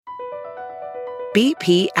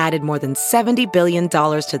BP added more than $70 billion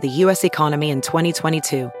to the U.S. economy in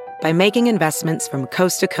 2022 by making investments from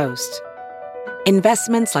coast to coast.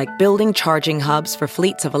 Investments like building charging hubs for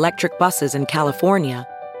fleets of electric buses in California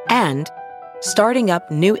and starting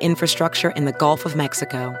up new infrastructure in the Gulf of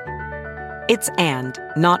Mexico. It's and,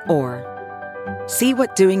 not or. See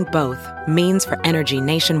what doing both means for energy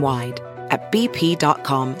nationwide at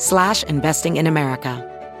bp.com/investing in America.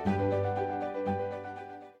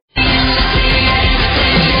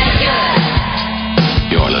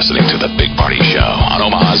 You're listening to The Big Party Show on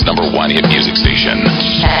Omaha's #1 hit music station.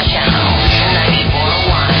 Channel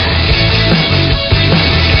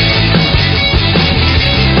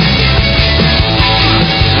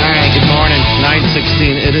 94.1. All right, good morning.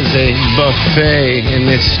 9:16. It is a buffet in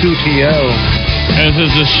the studio. This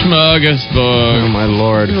is a smorgasbord. Oh, my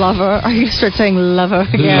Lord. Lover. Are you going to start saying lover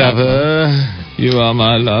again? Lover. You are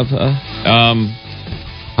my lover.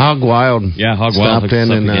 Hog Wild. Yeah, Hog Wild. Stopped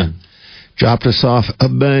in and dropped us off a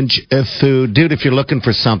bunch of food. Dude, if you're looking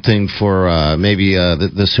for something for maybe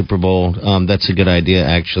the Super Bowl, that's a good idea,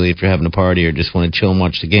 actually. If you're having a party or just want to chill and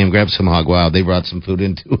watch the game, grab some Hog Wild. They brought some food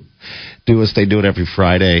in to do us. They do it every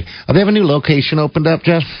Friday. They have a new location opened up,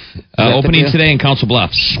 Jeff? Opening today in Council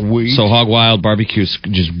Bluffs. Sweet. So Hog Wild Barbecue's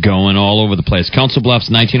just going all over the place. Council Bluffs,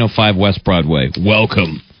 1905 West Broadway.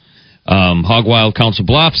 Welcome. Hog Wild, Council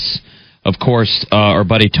Bluffs. Of course, our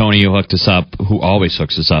buddy Tony, who hooked us up, who always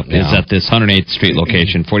hooks us up, is at this 108th Street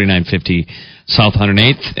location, 4950 South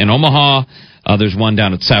 108th in Omaha. There's one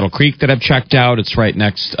down at Saddle Creek that I've checked out. It's right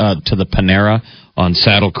next to the Panera on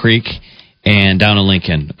Saddle Creek. And down in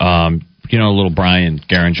Lincoln, little Brian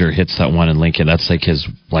Garinger hits that one in Lincoln. That's like his,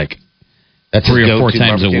 that's 3 or 4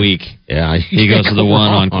 times barbecue. a week. Yeah. He goes to the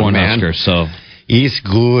one on Cornhusker, so... He's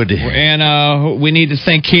good. And we need to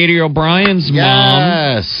thank Katie O'Brien's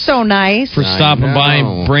mom. So nice. For stopping by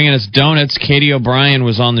and bringing us donuts. Katie O'Brien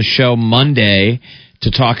was on the show Monday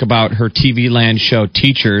to talk about her TV Land show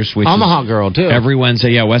Teachers, which Omaha Girl, too. Every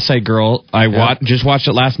Wednesday. Yeah, West Side Girl. I just watched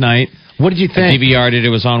it last night. What did you think? I DVR'd it. It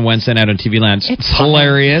was on Wednesday night on TV Land. It's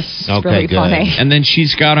hilarious. It's really funny. And then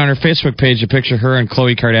she's got on her Facebook page a picture of her and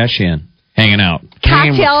Khloe Kardashian hanging out.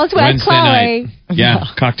 Cocktails with Wednesday Khloe. Night. Yeah,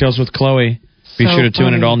 Cocktails with Khloe. Be sure to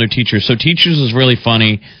tune in to All New Teachers. So Teachers is really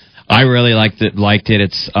funny. I really liked it.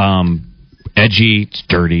 It's edgy. It's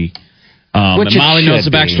dirty. And Molly knows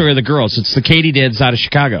the backstory of the girls. It's the Katydids out of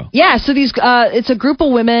Chicago. Yeah, so it's a group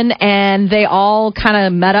of women, and they all kind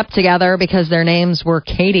of met up together because their names were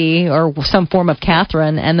Katie or some form of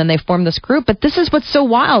Catherine, and then they formed this group. But this is what's so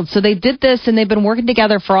wild. So they did this, and they've been working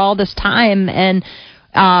together for all this time, and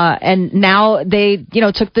now they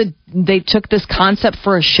took this concept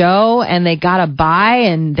for a show, and they got a buy,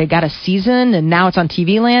 and they got a season, and now it's on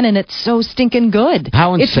TV Land, and it's so stinking good.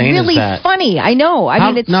 How insane is that? It's really funny. I know.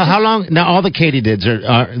 How long? Now all the Katydids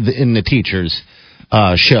are in the Teachers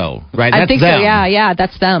show, right? I think them. So. Yeah,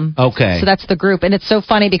 that's them. Okay, so that's the group, and it's so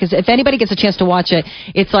funny because if anybody gets a chance to watch it,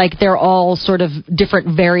 it's like they're all sort of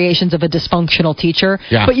different variations of a dysfunctional teacher.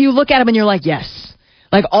 Yeah. But you look at them and you're like, yes.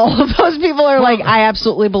 Like, all of those people are like, I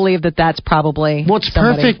absolutely believe that's probably Well, it's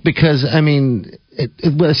somebody. perfect because, a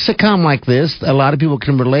sitcom like this, a lot of people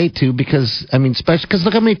can relate to because, especially because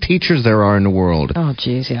look how many teachers there are in the world. Oh,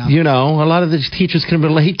 geez, yeah. A lot of these teachers can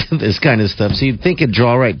relate to this kind of stuff. So you'd think it'd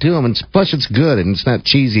draw right to them. And plus, it's good and it's not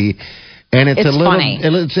cheesy. And it's a little, funny.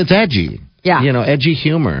 It's edgy. Yeah. Edgy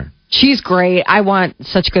humor. She's great. I want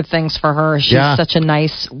such good things for her. She's such a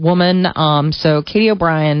nice woman. So Katie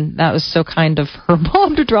O'Brien, that was so kind of her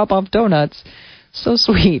mom to drop off donuts. So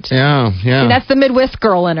sweet. Yeah. And that's the Midwest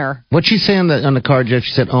girl in her. What'd she say on the card, Jeff?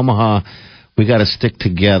 She said, Omaha, we got to stick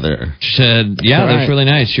together. She said, that's really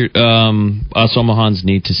nice. Us Omahans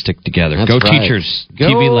need to stick together. That's Go right. Teachers. Go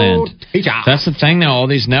TV Land. Teacher. That's the thing now. All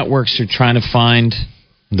these networks are trying to find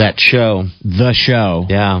that show. The show.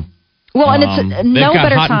 Yeah. Well, and it's no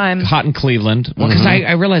better time. Hot in Cleveland. Well, because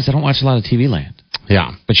I realized I don't watch a lot of TV Land.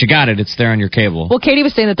 Yeah. But you got it. It's there on your cable. Well, Katie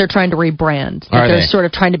was saying that they're trying to rebrand. That they're sort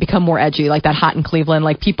of trying to become more edgy, like that Hot in Cleveland.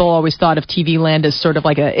 Like, people always thought of TV Land as sort of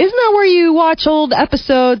like isn't that where you watch old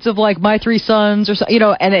episodes of, like, My Three Sons or so,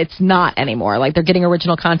 and it's not anymore. Like, they're getting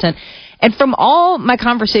original content. And from all my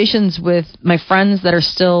conversations with my friends that are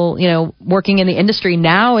still, working in the industry,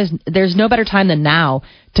 there's no better time than now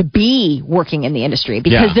to be working in the industry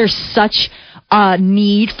because there's such a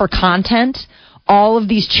need for content. All of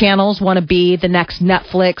these channels want to be the next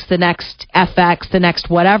Netflix, the next FX, the next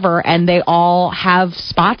whatever, and they all have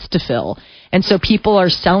spots to fill. And so people are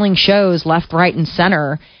selling shows left, right, and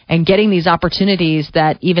center and getting these opportunities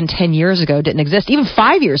that even 10 years ago didn't exist, even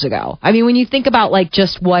 5 years ago. I mean, when you think about, like,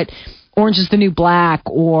 just what Orange is the New Black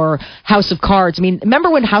or House of Cards. I mean, remember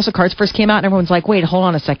when House of Cards first came out and everyone's like, wait, hold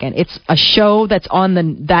on a second. It's a show that's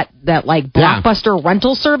on that like Blockbuster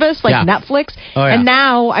rental service, like Netflix. Oh, yeah. And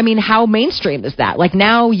now, I mean, how mainstream is that? Like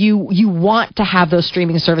now you want to have those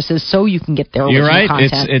streaming services so you can get their original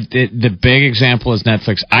content. You're right. The big example is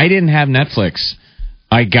Netflix. I didn't have Netflix.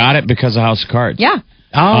 I got it because of House of Cards. Yeah.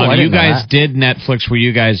 Oh, you guys did Netflix where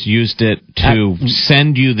you guys used it to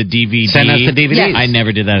send you the DVD. Send us the DVDs. Yes. I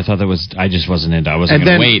never did that. I just wasn't into it. I wasn't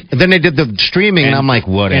going to wait. And then they did the streaming, and I'm like,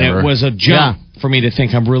 whatever. And it was a jump for me to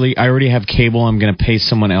think, I already have cable. I'm going to pay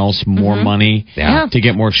someone else more money to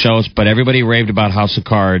get more shows. But everybody raved about House of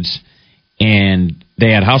Cards, and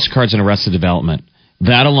they had House of Cards and Arrested Development.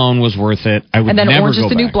 That alone was worth it. I would and then never Orange is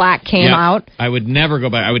the New Black came out. I would never go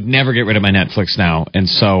back. I would never get rid of my Netflix now. And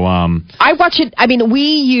so I watch it. I mean, we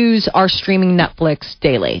use our streaming Netflix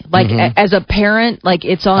daily. Like as a parent, like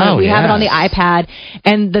it's on. We have it on the iPad.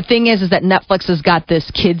 And the thing is that Netflix has got this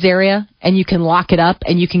kids area, and you can lock it up,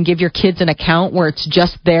 and you can give your kids an account where it's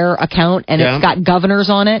just their account, and it's got governors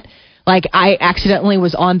on it. Like, I accidentally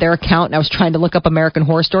was on their account, and I was trying to look up American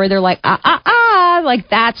Horror Story. They're like, like,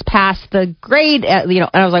 that's past the grade, And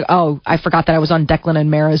I was like, oh, I forgot that I was on Declan and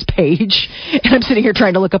Mara's page. And I'm sitting here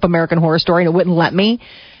trying to look up American Horror Story, and it wouldn't let me.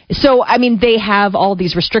 So, I mean, they have all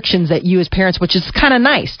these restrictions that you as parents, which is kind of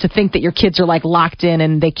nice to think that your kids are, like, locked in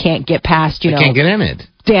and they can't get past, they can't get in it.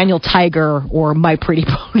 Daniel Tiger or My Pretty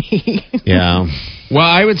Pony. Yeah. Well,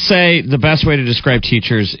 I would say the best way to describe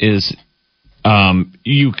teachers is...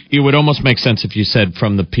 it would almost make sense if you said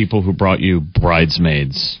from the people who brought you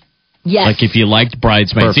Bridesmaids. Yes. Like if you liked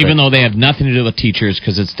Bridesmaids, even though they have nothing to do with teachers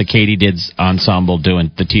because it's the Katie Dids ensemble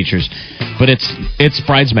doing the teachers, but it's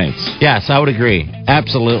Bridesmaids. Yes, I would agree.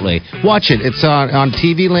 Absolutely. Watch it. It's on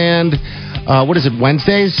TV Land. What is it,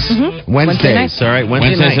 Wednesdays? Mm-hmm. Wednesdays. All right,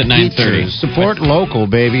 Wednesdays at 9:30. Support local,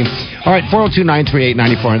 baby. All right,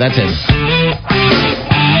 402-938-94. That's it.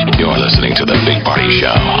 You're listening to The Big Party Show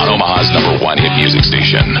on Omaha's #1 hit music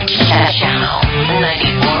station. Channel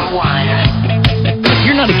 94.1.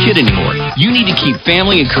 You're not a kid anymore. You need to keep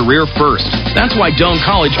family and career first. That's why Doane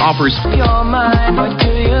College offers... You're mine, what do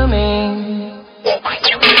you mean?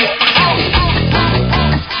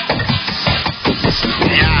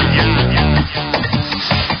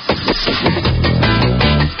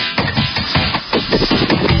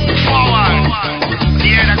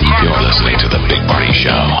 You're listening to The Big Party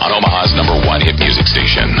Show on Omaha's #1 hit music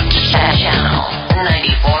station. Channel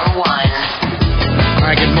 94.1. All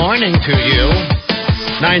right, good morning to you.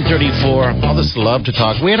 9:34. All this love to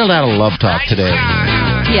talk. We had a lot of love talk today.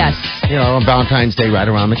 Yes. On Valentine's Day right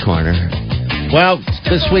around the corner. Well,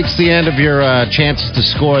 this week's the end of your chances to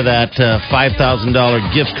score that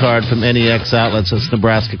 $5,000 gift card from NEX Outlets. That's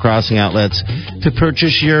Nebraska Crossing Outlets to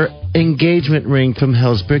purchase your engagement ring from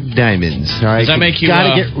Hellsberg Diamonds. All right. Does that make you...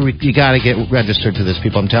 You got to get registered to this,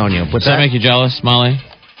 people. I'm telling you. Does that make you jealous, Molly?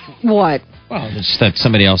 What? Well, it's that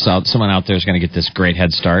someone out there is going to get this great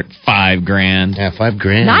head start. $5,000. Yeah,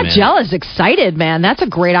 $5,000. Not man. jealous, excited, man. That's a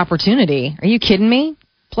great opportunity. Are you kidding me?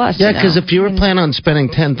 Plus, yeah, because if you were planning on spending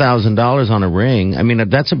 $10,000 on a ring, I mean,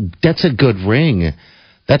 that's a good ring.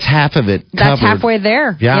 That's half of it. That's covered. halfway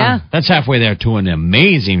there. Yeah. That's halfway there to an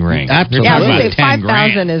amazing ring. Absolutely. Yeah, I was about say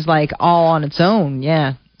 5,000 is like all on its own.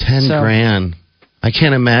 Yeah. $10,000. I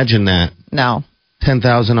can't imagine that. No.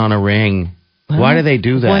 10,000 on a ring. Why do they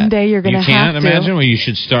do that? One day you're going to have to. You can't imagine? Well, you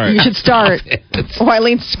should start. You should start.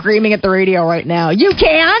 Eileen's screaming at the radio right now. You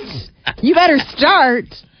can't. You better start.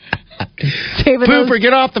 Pooper,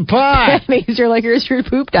 get off the pot. You're like, here's your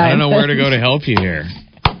poop diet. I don't know where to go to help you here.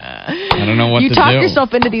 I don't know what to do. You talk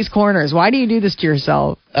yourself into these corners. Why do you do this to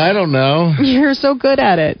yourself? I don't know. You're so good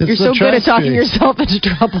at it. You're so good at talking yourself into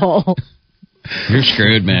trouble. You're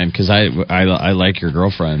screwed, man, because I like your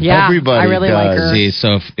girlfriend. Yeah, everybody I really like her. See,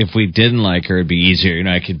 so if we didn't like her, it'd be easier.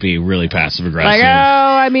 I could be really passive aggressive. Like,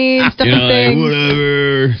 I mean, stuff and things. Like,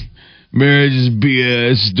 whatever. Marriage is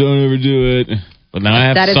BS. Don't ever do it. But now I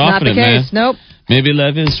have to soften it, man. That is not the case. Nope. Maybe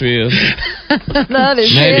love is real. Love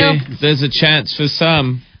is real. Maybe there's a chance for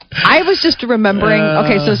some. I was just remembering,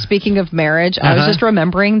 okay, so speaking of marriage, I was just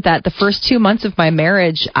remembering that the first 2 months of my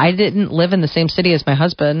marriage, I didn't live in the same city as my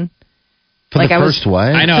husband. For the first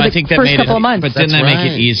what? I know, I think that first made couple it, of months. but didn't that make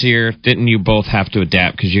it easier? Didn't you both have to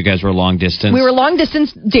adapt because you guys were long distance? We were long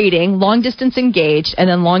distance dating, long distance engaged, and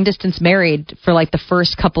then long distance married for like the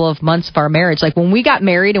first couple of months of our marriage. Like when we got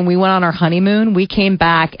married and we went on our honeymoon, we came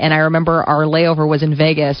back and I remember our layover was in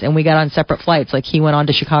Vegas and we got on separate flights. Like he went on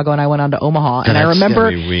to Chicago and I went on to Omaha. And I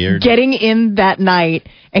remember getting in that night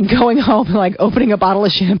and going home and like opening a bottle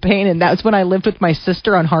of champagne. And that was when I lived with my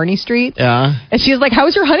sister on Harney Street. Yeah. And she was like, "How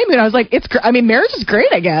was your honeymoon?" I was like, I mean, marriage is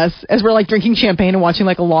great, I guess, as we're like drinking champagne and watching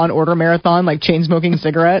like a Law and Order marathon, like chain smoking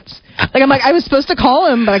cigarettes. Like, I'm like, I was supposed to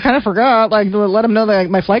call him, but I kind of forgot, like, to let him know that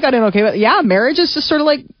my flight got in okay. But yeah, marriage is just sort of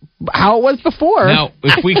like how it was before. Now,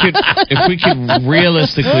 if we could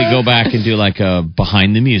realistically go back and do like a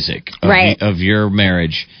behind the music of your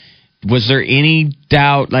marriage, was there any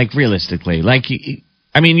doubt, like realistically, like,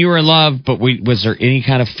 I mean, you were in love, but was there any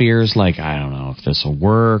kind of fears, like, I don't know if this will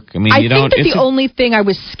work? I mean, I think that the only thing I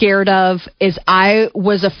was scared of is I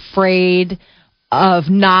was afraid of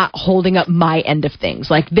not holding up my end of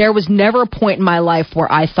things. Like, there was never a point in my life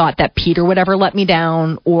where I thought that Peter would ever let me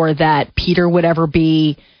down or that Peter would ever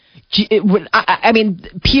be... I mean,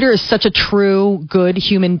 Peter is such a true, good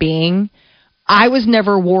human being. I was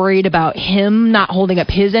never worried about him not holding up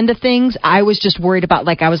his end of things. I was just worried about,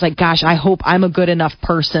 like, I was like, gosh, I hope I'm a good enough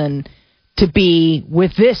person to be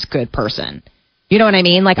with this good person. You know what I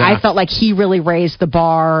mean? Like, yeah. I felt like he really raised the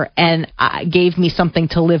bar and gave me something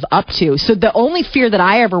to live up to. So the only fear that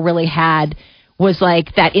I ever really had was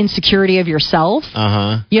like that insecurity of yourself,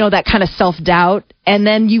 you know, that kind of self-doubt, and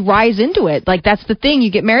then you rise into it. Like, that's the thing.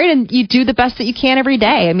 You get married and you do the best that you can every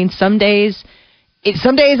day. I mean, some days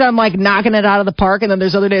I'm like knocking it out of the park, and then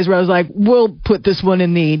there's other days where I was like, we'll put this one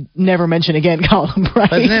in the never mention again column,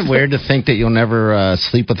 right? Isn't it weird to think that you'll never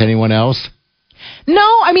sleep with anyone else?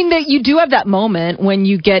 No, I mean, that you do have that moment when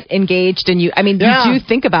you get engaged and you do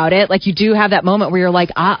think about it. Like, you do have that moment where you're like,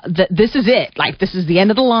 this is it. Like, this is the end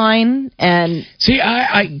of the line. And see,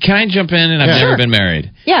 can I jump in? And I've never been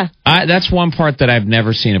married. Yeah. That's one part that I've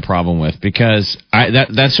never seen a problem with, because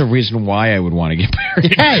that's a reason why I would want to get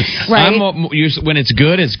married. Yes, right. When it's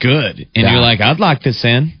good, it's good. And you're like, I'd lock this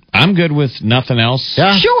in. I'm good with nothing else.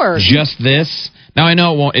 Yeah. Sure. Just this. Now, I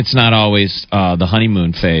know it's not always the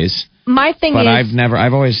honeymoon phase. My thing but is,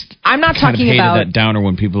 I've always I'm not talking hated about that downer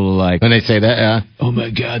when people are like, when they say that, yeah. Oh my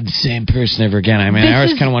God, the same person ever again. I mean, I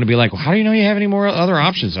always kind of want to be like, well, how do you know you have any more other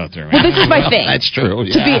options out there, man? Well, this is my thing. That's true.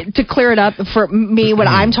 To clear it up for me, what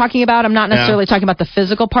I'm talking about, I'm not necessarily talking about the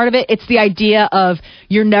physical part of it. It's the idea of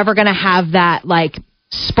you're never going to have that like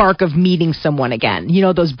spark of meeting someone again. You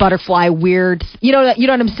know, those butterfly weird, you know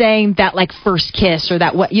what I'm saying? That like first kiss or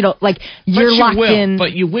that what, you know, like you're locked in.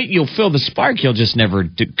 But you'll feel the spark. You'll just never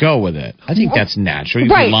go with it. I think that's natural.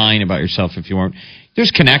 You'd be lying about yourself if you weren't. There's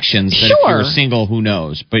connections. Sure. If you were single, who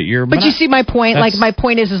knows? But you see my point. Like, my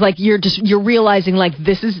point is like you're realizing like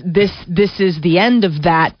this is the end of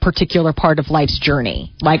that particular part of life's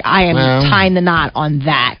journey. Like, I am tying the knot on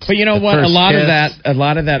that. But you know what? A lot of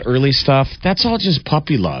that early stuff, that's all just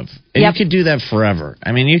puppy love. And you can do that forever.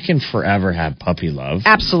 I mean, you can forever have puppy love.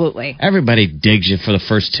 Absolutely. Everybody digs you for the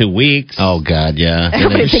first 2 weeks. Oh God, yeah.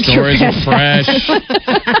 Stories are fresh.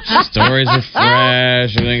 Stories are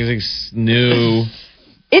fresh. Everything's new.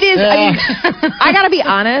 It is. I mean, I gotta be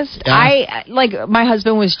honest. Yeah. My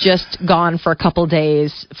husband was just gone for a couple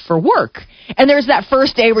days for work, and there's that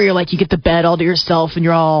first day where you're like, you get the bed all to yourself, and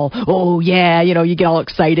you're all, oh yeah, you know, you get all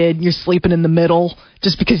excited. You're sleeping in the middle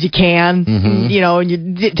just because you can, you know, and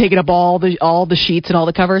you're taking up all the sheets and all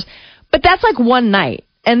the covers. But that's like one night.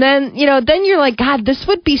 And then, you know, then you're like, God, this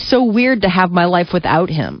would be so weird to have my life without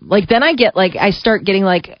him. Like, then I start getting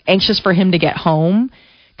like anxious for him to get home.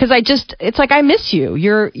 Because it's like, I miss you.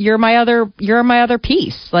 You're my other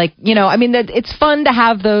piece. Like, you know, I mean, it's fun to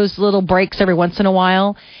have those little breaks every once in a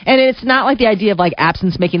while. And it's not like the idea of like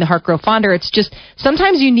absence making the heart grow fonder. It's just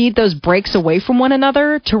sometimes you need those breaks away from one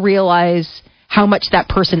another to realize how much that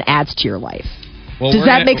person adds to your life. Well, does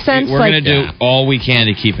that make sense? We're going to do all we can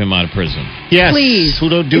to keep him out of prison. Yes. Please.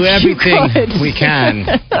 We'll do everything we can.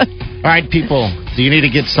 All right, people, you need to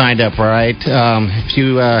get signed up, all right? If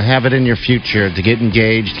you have it in your future to get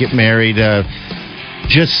engaged, get married,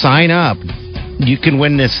 just sign up. You can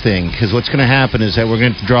win this thing, because what's going to happen is that we're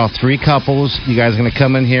going to draw 3 couples. You guys are going to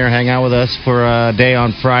come in here, hang out with us for a day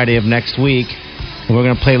on Friday of next week. And we're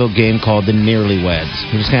going to play a little game called the Nearly Weds.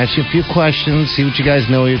 We're just going to ask you a few questions, see what you guys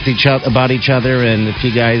know about each other, and if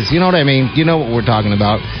you guys, you know what I mean, you know what we're talking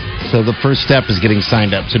about. So the first step is getting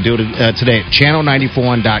signed up. So do it today at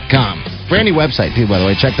channel941.com. Brand new website, too, by the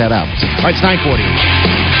way. Check that out. All right, it's 9:40.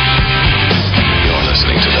 You're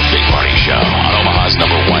listening to The Big Party Show on Omaha's #1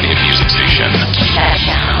 hit music station.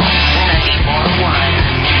 Channel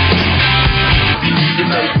 94.1.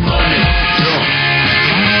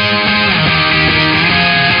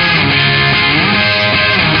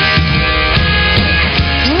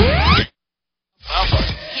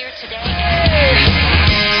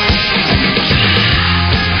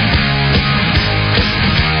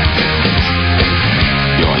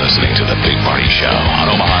 Listening to The Big Party Show on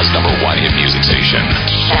Omaha's #1 hit music station.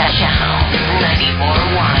 Channel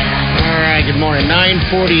 94.1. All right, Hi, good morning.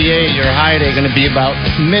 9:48. Your high today going to be about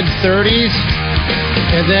mid-30s.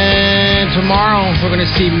 And then tomorrow we're going to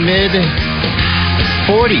see mid-40s.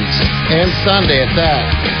 And Sunday at that.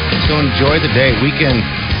 So enjoy the day. Weekend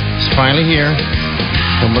is finally here.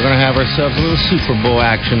 And we're going to have ourselves a little Super Bowl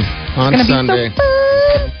action on Sunday. Be so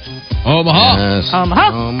fun. Omaha. Yes.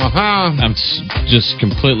 Omaha. I'm just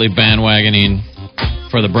completely bandwagoning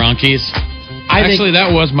for the Bronchies. Actually, that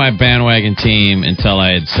was my bandwagon team until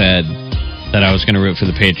I had said that I was going to root for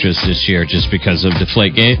the Patriots this year just because of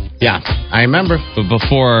Deflategate. Yeah, I remember. But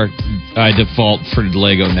before I default for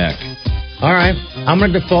Lego Neck. All right. I'm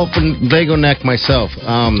going to default for Lego Neck myself.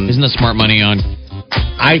 Isn't the smart money on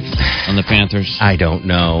the Panthers? I don't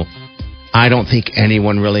know. I don't think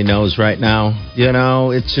anyone really knows right now. You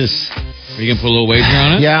know, it's just... Are you going to put a little wager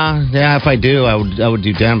on it? Yeah. If I do, I would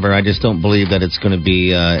do Denver. I just don't believe that it's going to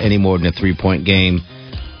be any more than a 3-point game.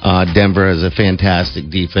 Denver has a fantastic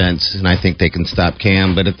defense, and I think they can stop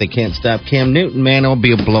Cam. But if they can't stop Cam Newton, man, it'll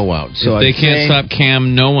be a blowout. So if they can't stop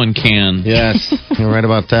Cam, no one can. Yes, you're right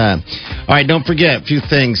about that. All right, don't forget a few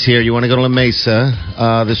things here. You want to go to La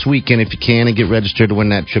Mesa this weekend if you can and get registered to win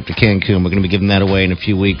that trip to Cancun. We're going to be giving that away in a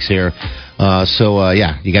few weeks here.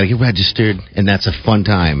 Yeah, you got to get registered, and that's a fun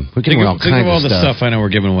time. We're giving all kinds of all stuff. the stuff I know we're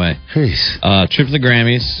giving away. Jeez. Trip to the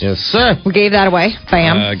Grammys. Yes, sir. We gave that away.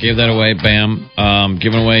 Bam. Gave that away. Bam.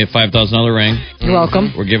 Giving away a $5,000 ring. You're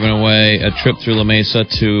welcome. We're giving away a trip through La Mesa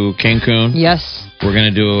to Cancun. Yes. We're going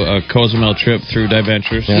to do a Cozumel trip through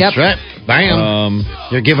Diventures. That's right. Bam.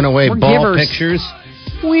 You're giving away ball pictures.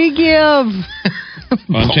 We give.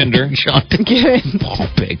 On Tinder. Ball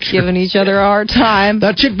pictures. Giving each other a hard time.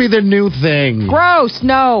 That should be the new thing. Gross.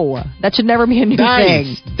 No. That should never be a new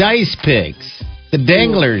thing. Dice picks. The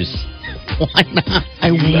danglers. Why not?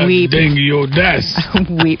 I weep. Dang your dice. I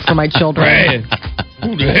weep for my children. Brad.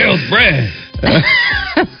 Who the hell's Brad?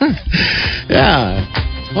 Yeah.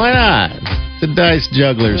 Why not? The dice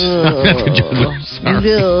jugglers. The jugglers.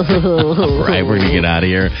 All right, we're going to get out of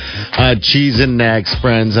here. Cheese and next,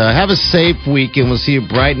 friends. Have a safe weekend. We'll see you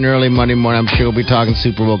bright and early Monday morning. I'm sure we'll be talking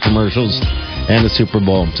Super Bowl commercials and the Super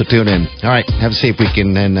Bowl. So tune in. All right, have a safe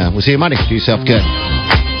weekend, and we'll see you Monday. Do yourself good.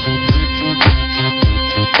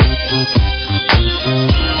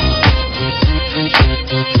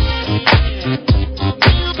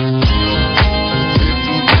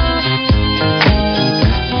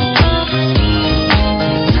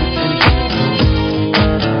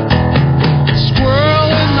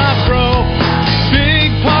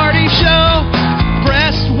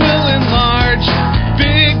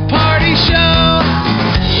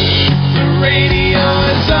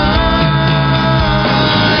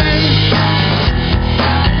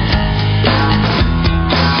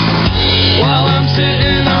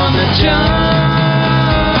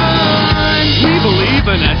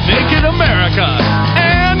 Naked America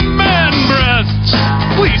and man breasts.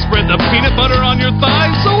 Please spread the peanut butter on your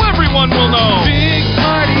thighs so everyone will know. Big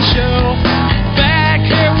party show. Back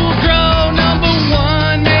hair will grow. Number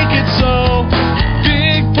one, make it so.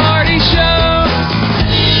 Big party show.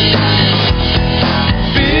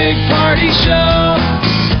 Big party show.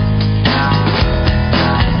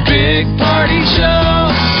 Big party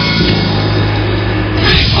show.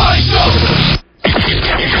 Big Party Show.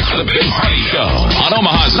 The Big Party Show on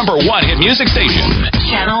Omaha's #1 hit music station.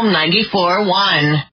 Channel 94.1.